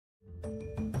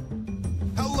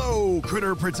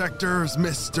Critter Protectors,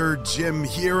 Mr. Jim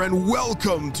here, and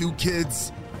welcome to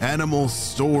Kids Animal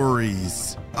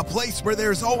Stories, a place where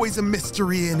there's always a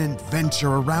mystery and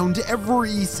adventure around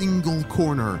every single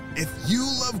corner. If you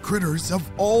love critters of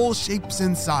all shapes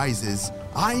and sizes,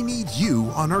 I need you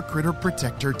on our Critter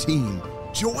Protector team.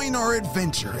 Join our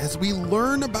adventure as we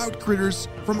learn about critters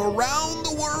from around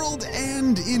the world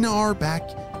and in our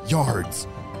backyards.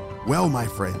 Well, my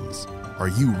friends, are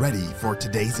you ready for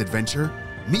today's adventure?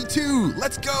 Me too!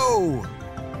 Let's go!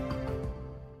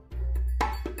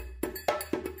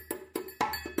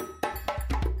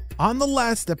 On the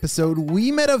last episode,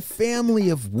 we met a family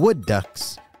of wood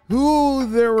ducks.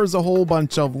 There was a whole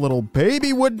bunch of little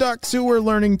baby wood ducks who were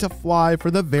learning to fly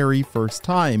for the very first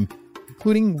time,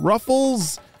 including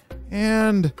Ruffles,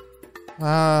 and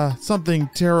something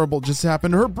terrible just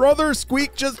happened. Her brother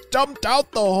Squeak just jumped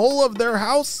out the hole of their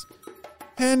house,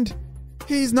 and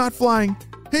he's not flying.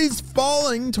 He's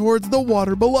falling towards the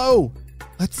water below.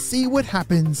 Let's see what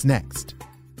happens next.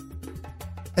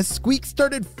 As Squeak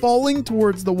started falling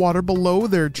towards the water below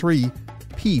their tree,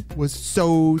 Peep was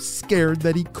so scared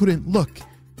that he couldn't look.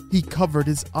 He covered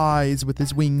his eyes with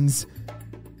his wings.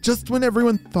 Just when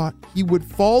everyone thought he would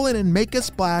fall in and make a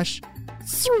splash,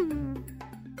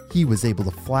 he was able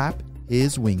to flap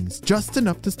his wings just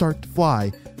enough to start to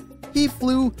fly. He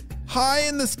flew high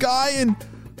in the sky and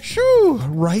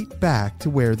right back to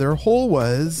where their hole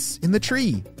was in the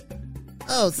tree.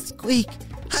 Oh, Squeak,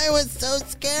 I was so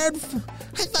scared.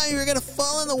 I thought you were going to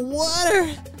fall in the water.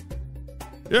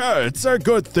 Yeah, it's a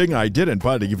good thing I didn't,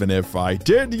 but even if I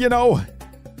did,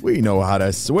 we know how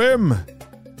to swim,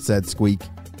 said Squeak.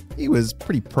 He was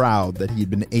pretty proud that he'd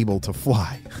been able to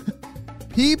fly.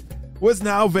 Peep was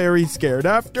now very scared.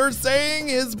 After saying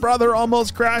his brother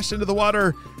almost crashed into the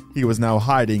water, he was now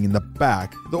hiding in the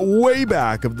way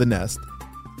back of the nest.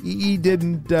 He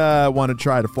didn't want to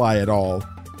try to fly at all.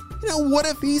 What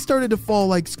if he started to fall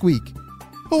like Squeak?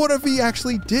 But what if he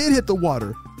actually did hit the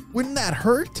water? Wouldn't that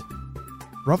hurt?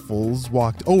 Ruffles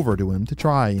walked over to him to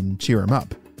try and cheer him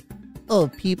up. Oh,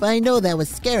 Peep, I know that was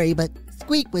scary, but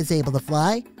Squeak was able to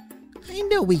fly. I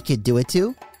know we could do it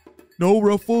too. No,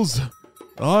 Ruffles,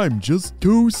 I'm just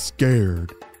too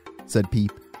scared, said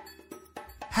Peep.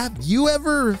 Have you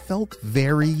ever felt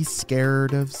very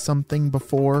scared of something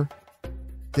before?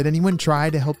 Did anyone try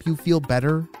to help you feel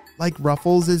better, like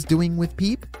Ruffles is doing with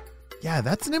Peep? Yeah,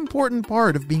 that's an important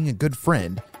part of being a good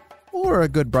friend, or a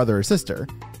good brother or sister.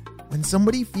 When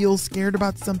somebody feels scared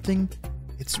about something,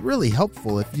 it's really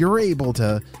helpful if you're able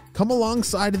to come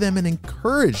alongside of them and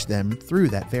encourage them through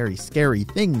that very scary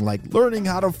thing, like learning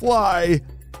how to fly.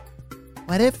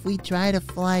 What if we try to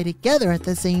fly together at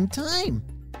the same time?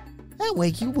 That way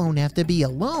you won't have to be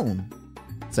alone,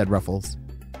 said Ruffles.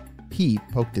 Peep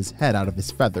poked his head out of his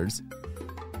feathers.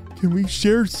 Can we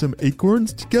share some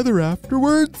acorns together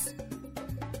afterwards?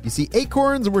 You see,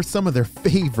 acorns were some of their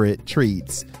favorite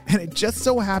treats, and it just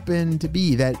so happened to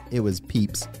be that it was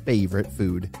Peep's favorite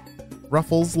food.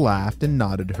 Ruffles laughed and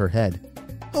nodded her head.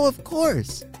 Oh, of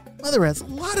course. Mother has a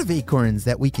lot of acorns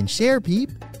that we can share,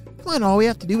 Peep. Come on, all we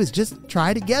have to do is just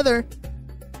try together.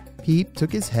 Peep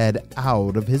took his head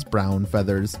out of his brown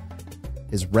feathers.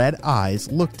 His red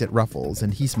eyes looked at Ruffles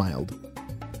and he smiled.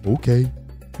 Okay,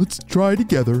 let's try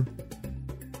together.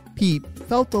 Peep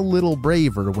felt a little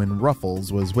braver when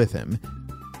Ruffles was with him.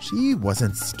 She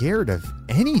wasn't scared of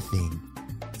anything.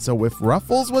 So if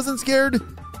Ruffles wasn't scared,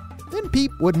 then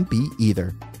Peep wouldn't be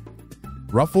either.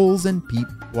 Ruffles and Peep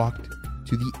walked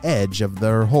to the edge of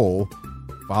their hole.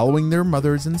 Following their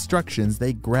mother's instructions,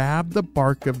 they grabbed the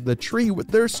bark of the tree with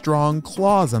their strong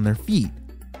claws on their feet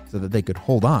so that they could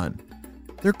hold on.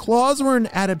 Their claws were an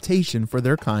adaptation for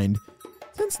their kind,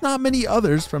 since not many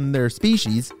others from their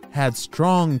species had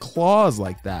strong claws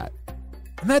like that.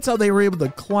 And that's how they were able to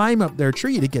climb up their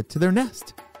tree to get to their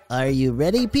nest. Are you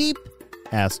ready, Peep?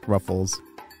 Asked Ruffles.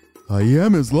 I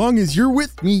am, as long as you're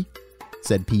with me,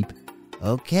 said Peep.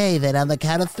 Okay, then on the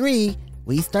count of 3,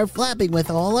 we start flapping with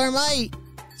all our might,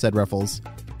 said Ruffles.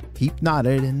 Peep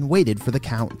nodded and waited for the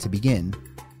count to begin.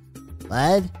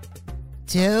 1,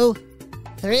 2,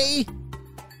 3.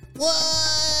 Whoa!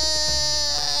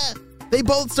 They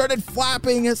both started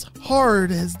flapping as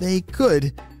hard as they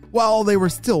could while they were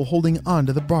still holding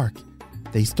onto the bark.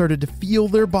 They started to feel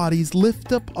their bodies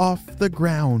lift up off the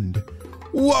ground.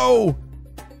 Whoa!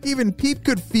 Even Peep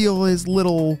could feel his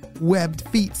little webbed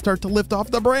feet start to lift off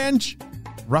the branch.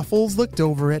 Ruffles looked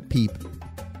over at Peep.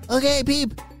 Okay,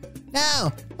 Peep.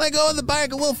 Now, let go of the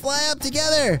bark and we'll fly up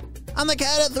together. On the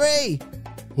count of 3.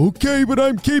 Okay, but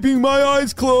I'm keeping my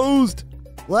eyes closed.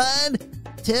 1,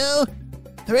 2,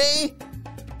 3.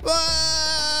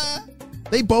 Ah!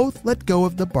 They both let go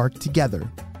of the bark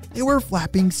together. They were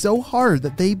flapping so hard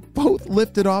that they both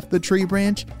lifted off the tree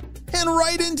branch and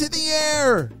right into the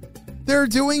air. They're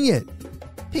doing it.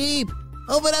 Peep,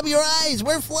 open up your eyes.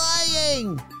 We're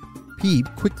flying. Peep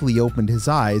quickly opened his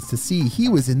eyes to see he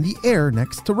was in the air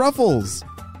next to Ruffles.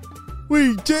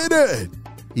 We did it!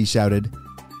 He shouted.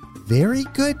 Very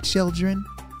good, children,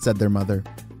 said their mother.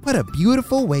 What a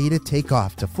beautiful way to take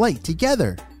off to flight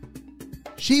together.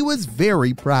 She was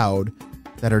very proud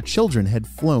that her children had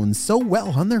flown so well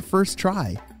on their first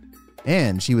try.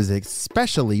 And she was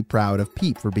especially proud of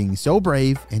Peep for being so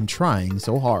brave and trying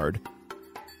so hard.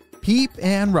 Peep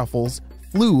and Ruffles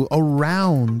flew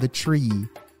around the tree.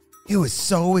 It was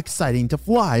so exciting to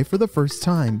fly for the first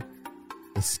time.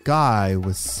 The sky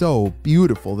was so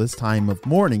beautiful this time of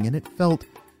morning, and it felt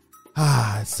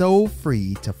so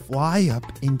free to fly up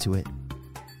into it.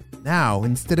 Now,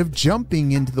 instead of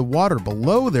jumping into the water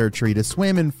below their tree to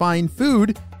swim and find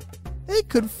food, they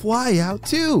could fly out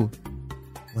too.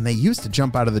 When they used to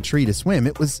jump out of the tree to swim,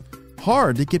 it was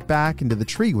hard to get back into the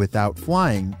tree without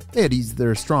flying. They had used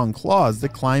their strong claws to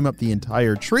climb up the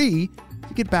entire tree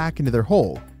to get back into their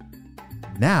hole.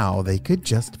 Now they could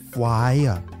just fly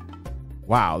up.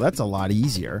 Wow, that's a lot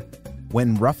easier.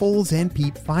 When Ruffles and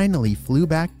Peep finally flew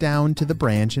back down to the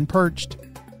branch and perched,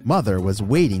 Mother was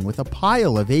waiting with a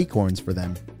pile of acorns for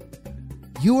them.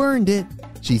 You earned it,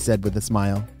 she said with a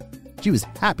smile. She was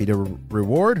happy to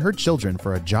reward her children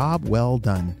for a job well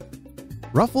done.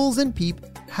 Ruffles and Peep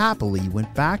happily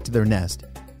went back to their nest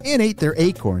and ate their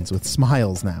acorns with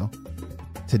smiles now.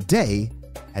 Today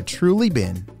had truly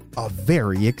been a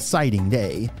very exciting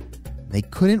day. They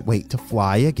couldn't wait to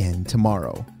fly again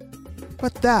tomorrow.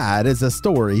 But that is a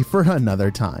story for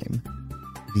another time.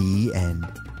 The end.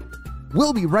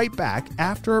 We'll be right back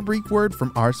after a brief word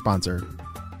from our sponsor.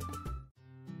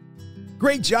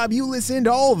 Great job, you listened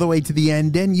all the way to the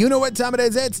end, and you know what time it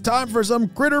is. It's time for some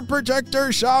Critter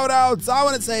Protector shout-outs. I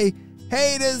want to say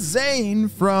hey to Zane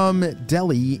from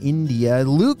Delhi, India,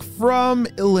 Luke from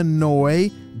Illinois,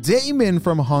 Damon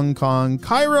from Hong Kong,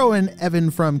 Cairo and Evan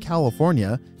from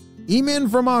California, Eamon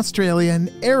from Australia,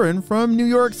 and Aaron from New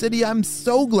York City. I'm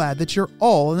so glad that you're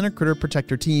all in a Critter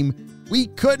Protector team. We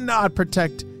could not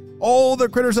protect all the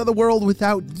critters of the world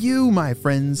without you, my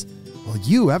friends. Well,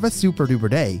 you have a super duper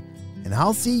day, and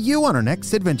I'll see you on our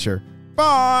next adventure.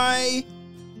 Bye!